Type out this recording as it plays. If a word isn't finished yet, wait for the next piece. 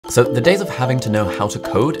So the days of having to know how to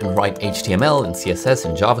code and write HTML and CSS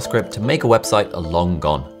and JavaScript to make a website are long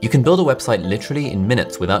gone. You can build a website literally in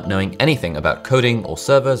minutes without knowing anything about coding or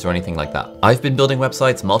servers or anything like that. I've been building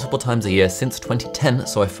websites multiple times a year since 2010,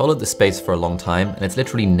 so I followed the space for a long time, and it's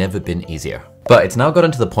literally never been easier. But it's now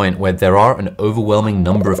gotten to the point where there are an overwhelming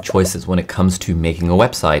number of choices when it comes to making a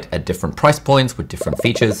website at different price points with different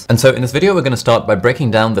features. And so in this video, we're going to start by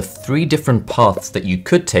breaking down the 3 different paths that you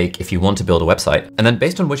could take if you want to build a website. And then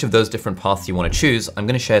based on which of those different paths you want to choose, I'm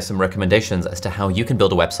going to share some recommendations as to how you can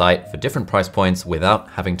build a website for different price points without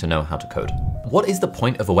having to know how to code. What is the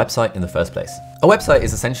point of a website in the first place? A website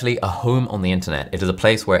is essentially a home on the internet. It is a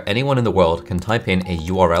place where anyone in the world can type in a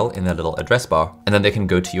URL in their little address bar, and then they can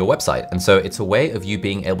go to your website. And so it's a way of you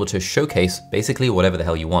being able to showcase basically whatever the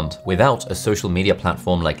hell you want without a social media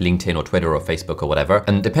platform like LinkedIn or Twitter or Facebook or whatever.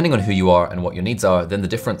 And depending on who you are and what your needs are, then the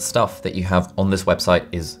different stuff that you have on this website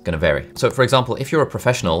is going to vary. So for example, if you're a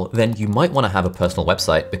professional, then you might want to have a personal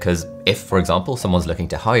website, because if, for example, someone's looking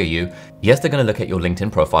to hire you, yes, they're going to look at your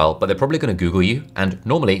LinkedIn profile, but they're probably going to Google you. And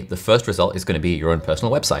normally the first result is going to be your own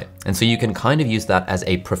personal website. And so you can kind of use that as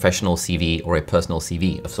a professional CV or a personal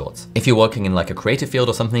CV of sorts. If you're working in like a creative field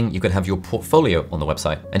or something, you could have your portfolio on the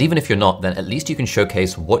website. And even if you're not, then at least you can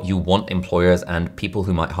showcase what you want employers and people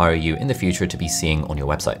who might hire you in the future to be seeing on your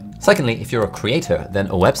website. Secondly, if you're a creator, then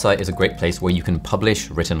a website is a great place where you can publish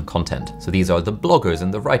written content. So these are the bloggers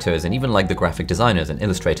and the writers and even like the graphic designers and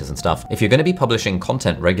illustrators and stuff. If you're going to be publishing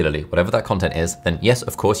content regularly, whatever that content is, then yes,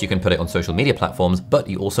 of course you can put it on social media platforms, but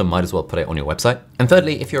you also might as well put it on your website. And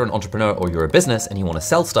thirdly, if you're an entrepreneur or you're a business and you want to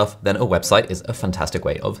sell stuff, then a website is a fantastic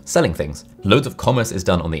way of selling things. Loads of commerce is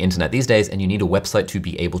done on the internet these days, and you need a website to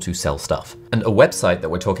be able to sell stuff. And a website that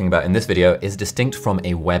we're talking about in this video is distinct from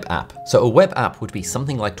a web app. So a web app would be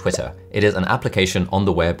something like Twitter. It is an application on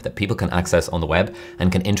the web that people can access on the web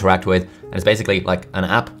and can interact with. And it's basically like an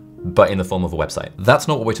app, but in the form of a website. That's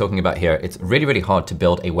not what we're talking about here. It's really, really hard to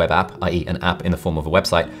build a web app, i.e. an app in the form of a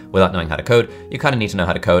website, without knowing how to code. You kind of need to know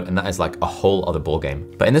how to code, and that is like a whole other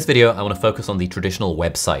ballgame. But in this video, I want to focus on the traditional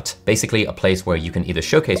website, basically a place where you can either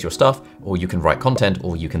showcase your stuff, or you can write content,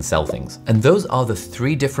 or you can sell things. And those are the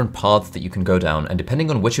 3 different paths that you can go down. And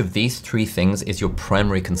depending on which of these 3 things is your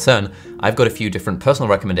primary concern, I've got a few different personal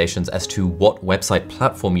recommendations as to what website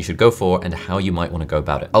platform you should go for and how you might want to go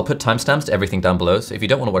about it. I'll put timestamps to everything down below, so if you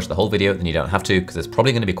don't want to watch the whole video, then you don't have to, because it's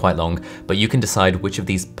probably going to be quite long, but you can decide which of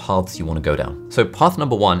these paths you want to go down. So path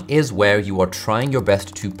number 1 is where you are trying your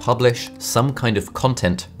best to publish some kind of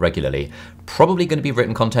content regularly. Probably going to be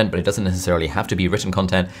written content, but it doesn't necessarily have to be written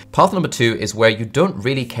content. Path number 2 is where you don't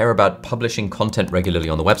really care about publishing content regularly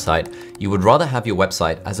on the website. You would rather have your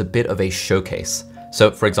website as a bit of a showcase. So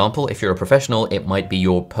for example, if you're a professional, it might be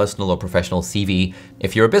your personal or professional CV.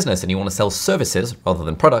 If you're a business and you want to sell services rather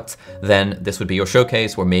than products, then this would be your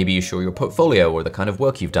showcase, where maybe you show your portfolio or the kind of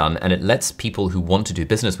work you've done, and it lets people who want to do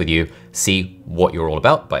business with you see what you're all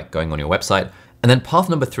about by going on your website. And then path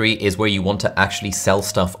number 3 is where you want to actually sell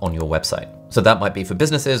stuff on your website. So that might be for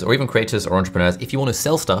businesses or even creators or entrepreneurs. If you want to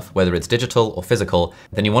sell stuff, whether it's digital or physical,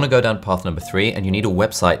 then you want to go down path number 3, and you need a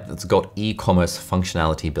website that's got e-commerce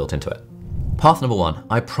functionality built into it. Path number 1,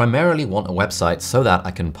 I primarily want a website so that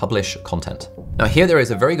I can publish content. Now here there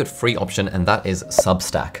is a very good free option, and that is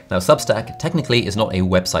Substack. Now Substack technically is not a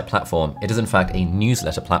website platform. It is in fact a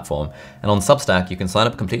newsletter platform. And on Substack, you can sign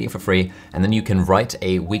up completely for free, and then you can write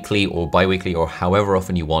a weekly or bi-weekly or however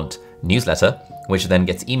often you want newsletter, which then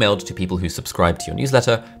gets emailed to people who subscribe to your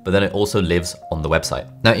newsletter, but then it also lives on the website.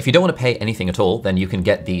 Now, if you don't want to pay anything at all, then you can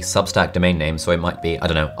get the Substack domain name. So it might be, I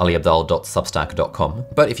don't know, aliabdaal.substack.com.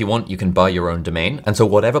 But if you want, you can buy your own domain. And so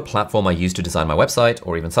whatever platform I use to design my website,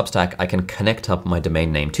 or even Substack, I can connect up my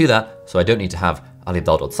domain name to that. So I don't need to have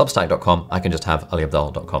aliabdaal.substack.com, I can just have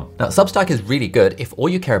aliabdaal.com. Now, Substack is really good if all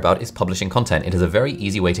you care about is publishing content. It is a very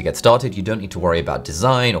easy way to get started. You don't need to worry about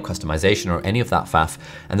design or customization or any of that faff.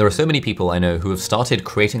 And there are so many people I know who have started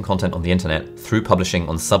creating content on the internet through publishing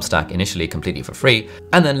on Substack initially completely for free.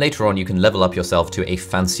 And then later on, you can level up yourself to a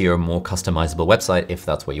fancier, more customizable website if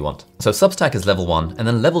that's what you want. So Substack is level 1. And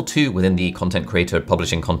then level 2 within the content creator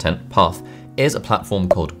publishing content path is a platform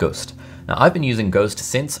called Ghost. Now, I've been using Ghost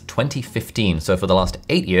since 2015, so for the last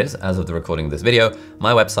 8 years, as of the recording of this video,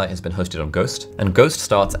 my website has been hosted on Ghost, and Ghost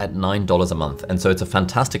starts at $9 a month, and so it's a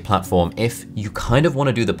fantastic platform if you kind of want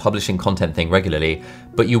to do the publishing content thing regularly,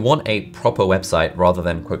 but you want a proper website rather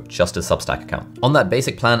than, quote, just a Substack account. On that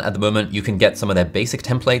basic plan at the moment, you can get some of their basic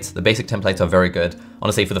templates. The basic templates are very good.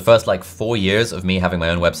 Honestly, for the first like 4 years of me having my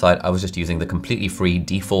own website, I was just using the completely free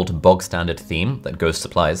default bog standard theme that Ghost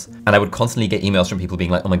supplies, and I would constantly get emails from people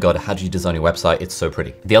being like, oh my God, how did you design your website, it's so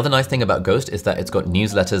pretty. The other nice thing about Ghost is that it's got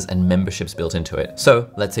newsletters and memberships built into it. So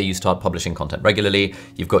let's say you start publishing content regularly,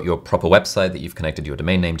 you've got your proper website that you've connected your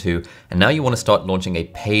domain name to, and now you want to start launching a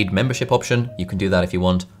paid membership option. You can do that if you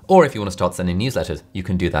want. Or if you want to start sending newsletters, you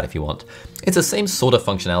can do that if you want. It's the same sort of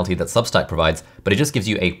functionality that Substack provides, but it just gives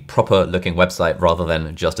you a proper looking website rather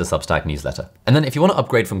than just a Substack newsletter. And then if you want to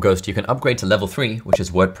upgrade from Ghost, you can upgrade to level 3, which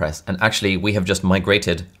is WordPress. And actually we have just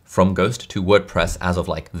migrated from Ghost to WordPress as of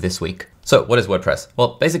like this week. So what is WordPress?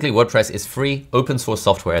 Well, basically WordPress is free open source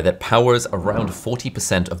software that powers around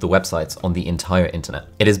 40% of the websites on the entire internet.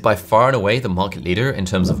 It is by far and away the market leader in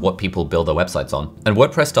terms of what people build their websites on. And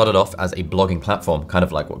WordPress started off as a blogging platform, kind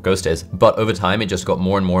of like what Ghost is, but over time it just got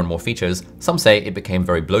more and more features. Some say it became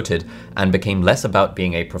very bloated and became less about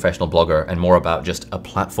being a professional blogger and more about just a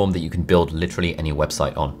platform that you can build literally any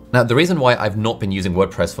website on. Now, the reason why I've not been using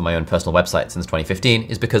WordPress for my own personal website since 2015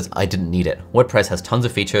 is because I didn't need it. WordPress has tons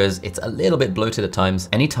of features. It's a little bit bloated at times.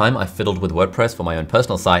 Anytime I fiddled with WordPress for my own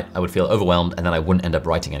personal site, I would feel overwhelmed and then I wouldn't end up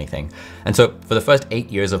writing anything. And so for the first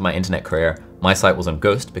 8 years of my internet career, my site was on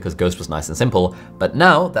Ghost because Ghost was nice and simple, but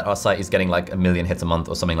now that our site is getting like 1 million hits a month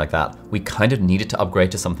or something like that, we kind of needed to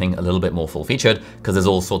upgrade to something a little bit more full-featured because there's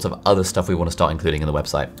all sorts of other stuff we want to start including in the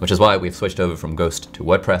website, which is why we've switched over from Ghost to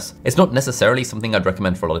WordPress. It's not necessarily something I'd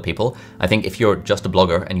recommend for a lot of people. I think if you're just a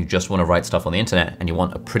blogger and you just want to write stuff on the internet and you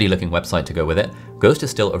want a pretty looking website to go with it, Ghost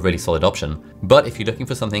is still a really solid option. But if you're looking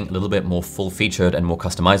for something a little bit more full-featured and more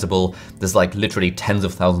customizable, there's like literally tens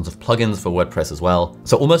of thousands of plugins for WordPress as well.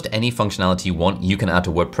 So almost any functionality you want, you can add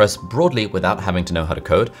to WordPress broadly without having to know how to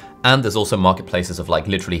code. And there's also marketplaces of like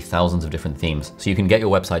literally thousands of different themes. So you can get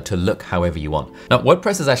your website to look however you want. Now,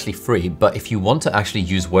 WordPress is actually free, but if you want to actually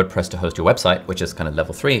use WordPress to host your website, which is kind of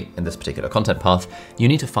level 3 in this particular content path, you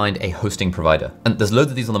need to find a hosting provider. And there's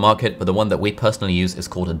loads of these on the market, but the one that we personally use is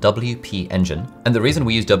called a WP Engine. And the reason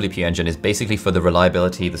we use WP Engine is basically for the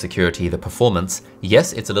reliability, the security, the performance.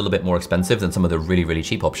 Yes, it's a little bit more expensive than some of the really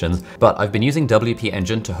cheap options, but I've been using WP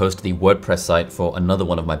Engine to host the WordPress site for another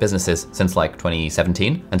one of my businesses since like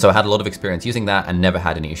 2017. And so I had a lot of experience using that and never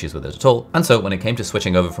had any issues with it at all. And so when it came to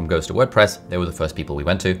switching over from Ghost to WordPress, they were the first people we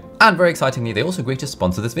went to. And very excitingly, they also agreed to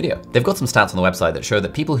sponsor this video. They've got some stats on the website that show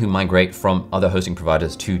that people who migrate from other hosting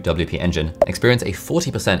providers to WP Engine experience a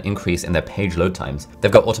 40% increase in their page load times.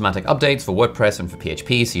 They've got automatic updates for WordPress and for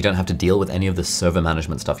PHP, so you don't have to deal with any of the server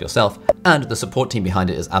management stuff yourself. And the support team behind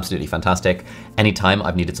it is absolutely fantastic. Anytime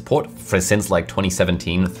I've needed support since like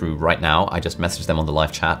 2017 through right now, I just message them on the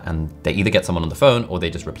live chat and they either get someone on the phone or they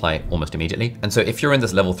just reply almost immediately. And so if you're in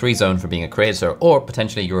this level 3 zone for being a creator, or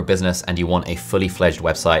potentially you're a business and you want a fully fledged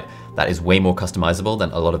website that is way more customizable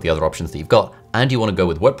than a lot of the other options that you've got, and you want to go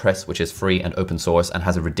with WordPress, which is free and open source and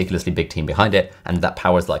has a ridiculously big team behind it, and that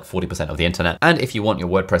powers like 40% of the internet. And if you want your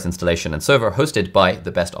WordPress installation and server hosted by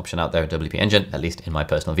the best option out there, WP Engine, at least in my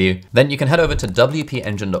personal view, then you can head over to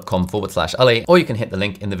wpengine.com/Ali, or you can hit the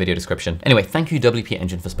link in the video description. Anyway, thank you WP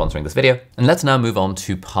Engine for sponsoring this video. And let's now move on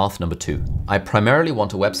to path number 2. I primarily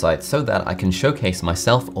want a website so that I can showcase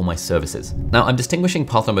myself or my services. Now I'm distinguishing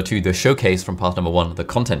path number 2, the showcase, from path number 1, the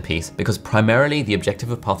content piece, because primarily the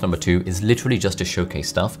objective of path number 2 is literally just to showcase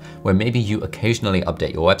stuff where maybe you occasionally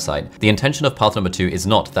update your website. The intention of path number 2 is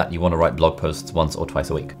not that you want to write blog posts once or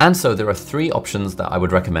twice a week. And so there are 3 options that I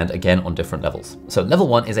would recommend, again on different levels. So level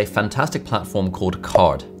 1 is a fantastic platform called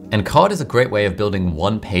Card. And Card is a great way of building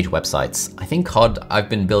one-page websites. I think I've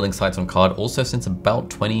been building sites on Card also since about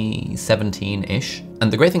 2017-ish.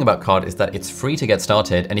 And the great thing about Card is that it's free to get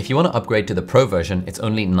started. And if you want to upgrade to the Pro version, it's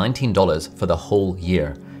only $19 for the whole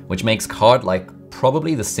year, which makes Card like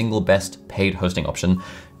probably the single best paid hosting option.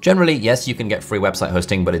 Generally, yes, you can get free website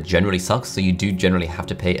hosting, but it generally sucks, so you do generally have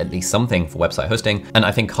to pay at least something for website hosting. And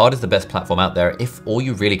I think Card is the best platform out there if all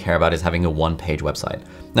you really care about is having a one-page website.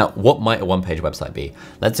 Now, what might a one-page website be?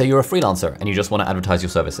 Let's say you're a freelancer and you just want to advertise your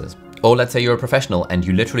services. Or let's say you're a professional and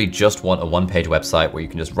you literally just want a one-page website where you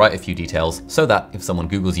can just write a few details so that if someone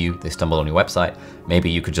Googles you, they stumble on your website. Maybe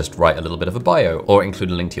you could just write a little bit of a bio, or include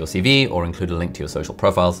a link to your CV, or include a link to your social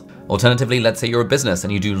profiles. Alternatively, let's say you're a business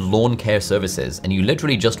and you do lawn care services and you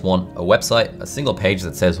literally just want a website, a single page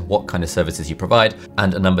that says what kind of services you provide,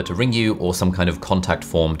 and a number to ring you, or some kind of contact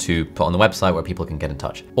form to put on the website where people can get in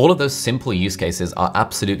touch. All of those simple use cases are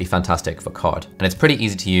absolutely fantastic for Card. And it's pretty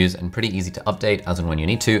easy to use and pretty easy to update as and when you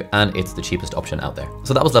need to, and it's the cheapest option out there.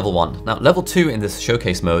 So that was level 1. Now, level 2 in this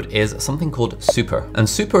showcase mode is something called Super. And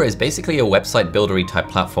Super is basically a website buildery type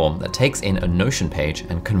platform that takes in a Notion page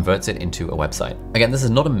and converts it into a website. Again, this is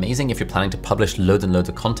not amazing if you're planning to publish loads and loads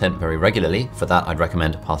of content very regularly. For that, I'd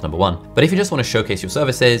recommend path number 1. But if you just want to showcase your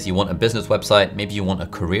services, you want a business website, maybe you want a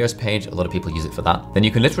careers page, a lot of people use it for that, then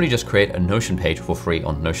you can literally just create a Notion page for free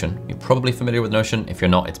on Notion. You're probably familiar with Notion. If you're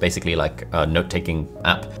not, it's basically like a note-taking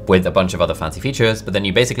app with a bunch of other fancy features, but then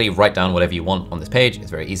you basically write down whatever you want on this page.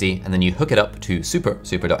 It's very easy. And then you hook it up to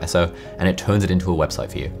super.so, and it turns it into a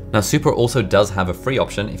website for you. Now, Super also does have a free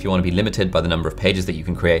option if you want to be limited by the number of pages that you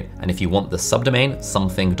can create, and if you want the subdomain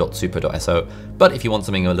something.super.so. But if you want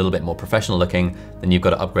something a little bit more professional looking, then you've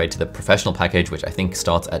got to upgrade to the professional package, which I think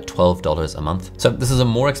starts at $12 a month. So this is a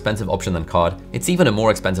more expensive option than Card. It's even a more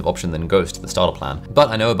expensive option than Ghost, the starter plan. But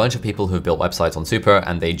I know a bunch of people who've built websites on Super,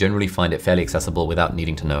 and they generally find it fairly accessible without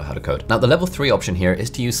needing to know how to code. Now, the level 3 option here is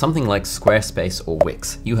to use something like Squarespace or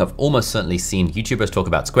Wix. You have almost certainly seen YouTubers talk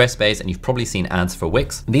about Squarespace, and you've probably seen ads for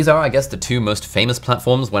Wix. These are, I guess, the two most famous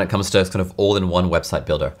platforms when it comes to kind of all-in-one website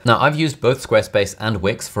builder. Now, I've used both Squarespace and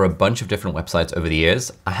Wix for a bunch of different websites over the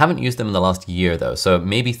years. I haven't used them in the last year though, so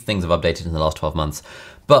maybe things have updated in the last 12 months.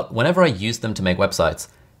 But whenever I use them to make websites,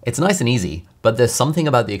 it's nice and easy, but there's something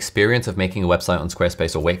about the experience of making a website on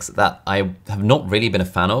Squarespace or Wix that I have not really been a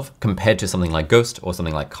fan of compared to something like Ghost or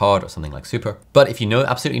something like Card or something like Super. But if you know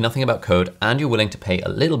absolutely nothing about code and you're willing to pay a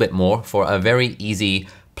little bit more for a very easy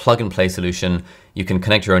plug and play solution, you can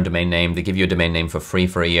connect your own domain name. They give you a domain name for free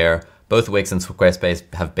for a year. Both Wix and Squarespace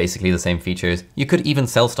have basically the same features. You could even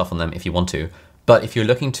sell stuff on them if you want to. But if you're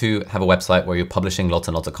looking to have a website where you're publishing lots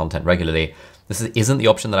and lots of content regularly, this isn't the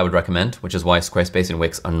option that I would recommend, which is why Squarespace and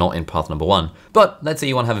Wix are not in path number 1. But let's say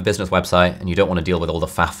you want to have a business website and you don't want to deal with all the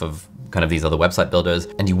faff of kind of these other website builders,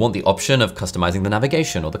 and you want the option of customizing the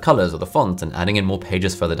navigation or the colors or the font and adding in more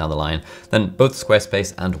pages further down the line, then both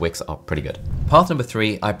Squarespace and Wix are pretty good. Path number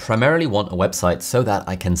 3, I primarily want a website so that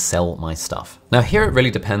I can sell my stuff. Now here it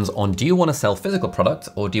really depends on, do you want to sell physical products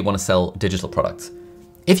or do you want to sell digital products?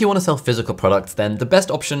 If you want to sell physical products, then the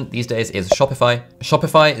best option these days is Shopify.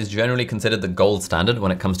 Shopify is generally considered the gold standard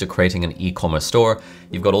when it comes to creating an e-commerce store.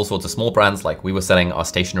 You've got all sorts of small brands, like we were selling our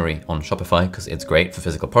stationery on Shopify because it's great for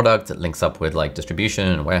physical products. It links up with like distribution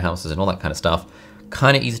and warehouses and all that kind of stuff.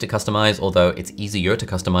 Kind of easy to customize, although it's easier to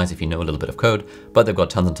customize if you know a little bit of code, but they've got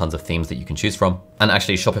tons and tons of themes that you can choose from. And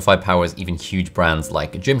actually Shopify powers even huge brands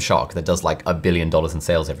like Gymshark that does like $1 billion in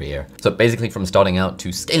sales every year. So basically from starting out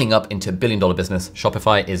to scaling up into $1 billion business,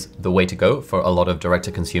 Shopify is the way to go for a lot of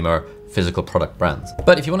direct-to-consumer physical product brands.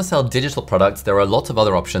 But if you want to sell digital products, there are lots of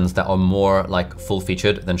other options that are more like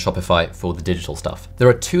full-featured than Shopify for the digital stuff. There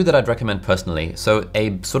are two that I'd recommend personally. So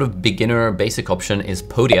a sort of beginner basic option is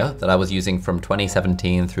Podia that I was using from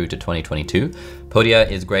 2017 through to 2022.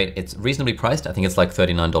 Podia is great. It's reasonably priced. I think it's like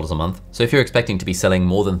 $39 a month. So if you're expecting to be selling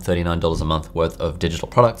more than $39 a month worth of digital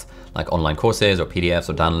products, like online courses or PDFs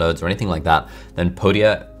or downloads or anything like that, then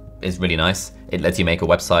Podia is really nice. It lets you make a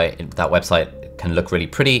website. That website can look really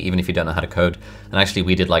pretty even if you don't know how to code. And actually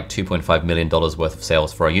we did like $2.5 million worth of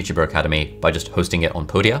sales for our YouTuber Academy by just hosting it on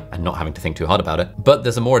Podia and not having to think too hard about it. But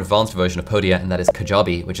there's a more advanced version of Podia, and that is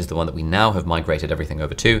Kajabi, which is the one that we now have migrated everything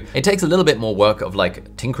over to. It takes a little bit more work of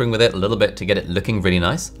like tinkering with it a little bit to get it looking really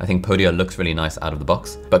nice. I think Podia looks really nice out of the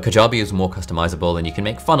box, but Kajabi is more customizable, and you can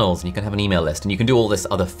make funnels and you can have an email list and you can do all this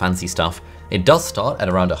other fancy stuff. It does start at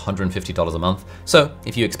around $150 a month. So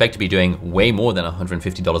if you expect to be doing way more than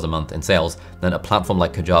 $150 a month in sales, then a platform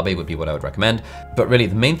like Kajabi would be what I would recommend. But really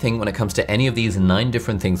the main thing when it comes to any of these 9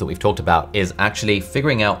 different things that we've talked about is actually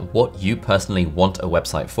figuring out what you personally want a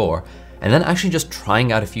website for, and then actually just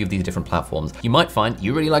trying out a few of these different platforms. You might find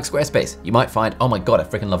you really like Squarespace. You might find, oh my God, I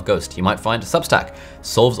freaking love Ghost. You might find Substack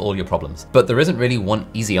solves all your problems. But there isn't really one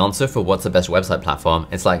easy answer for what's the best website platform.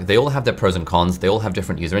 It's like they all have their pros and cons. They all have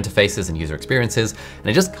different user interfaces and user experiences, and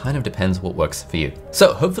it just kind of depends what works for you.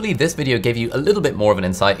 So hopefully this video gave you a little bit more of an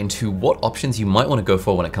insight into what options you might want to go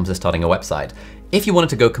for when it comes to starting a website. If you wanted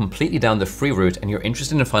to go completely down the free route and you're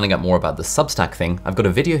interested in finding out more about the Substack thing, I've got a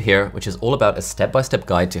video here which is all about a step-by-step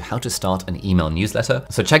guide to how to start an email newsletter.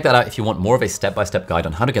 So check that out if you want more of a step-by-step guide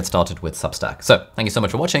on how to get started with Substack. So thank you so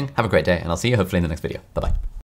much for watching. Have a great day, and I'll see you hopefully in the next video. Bye-bye.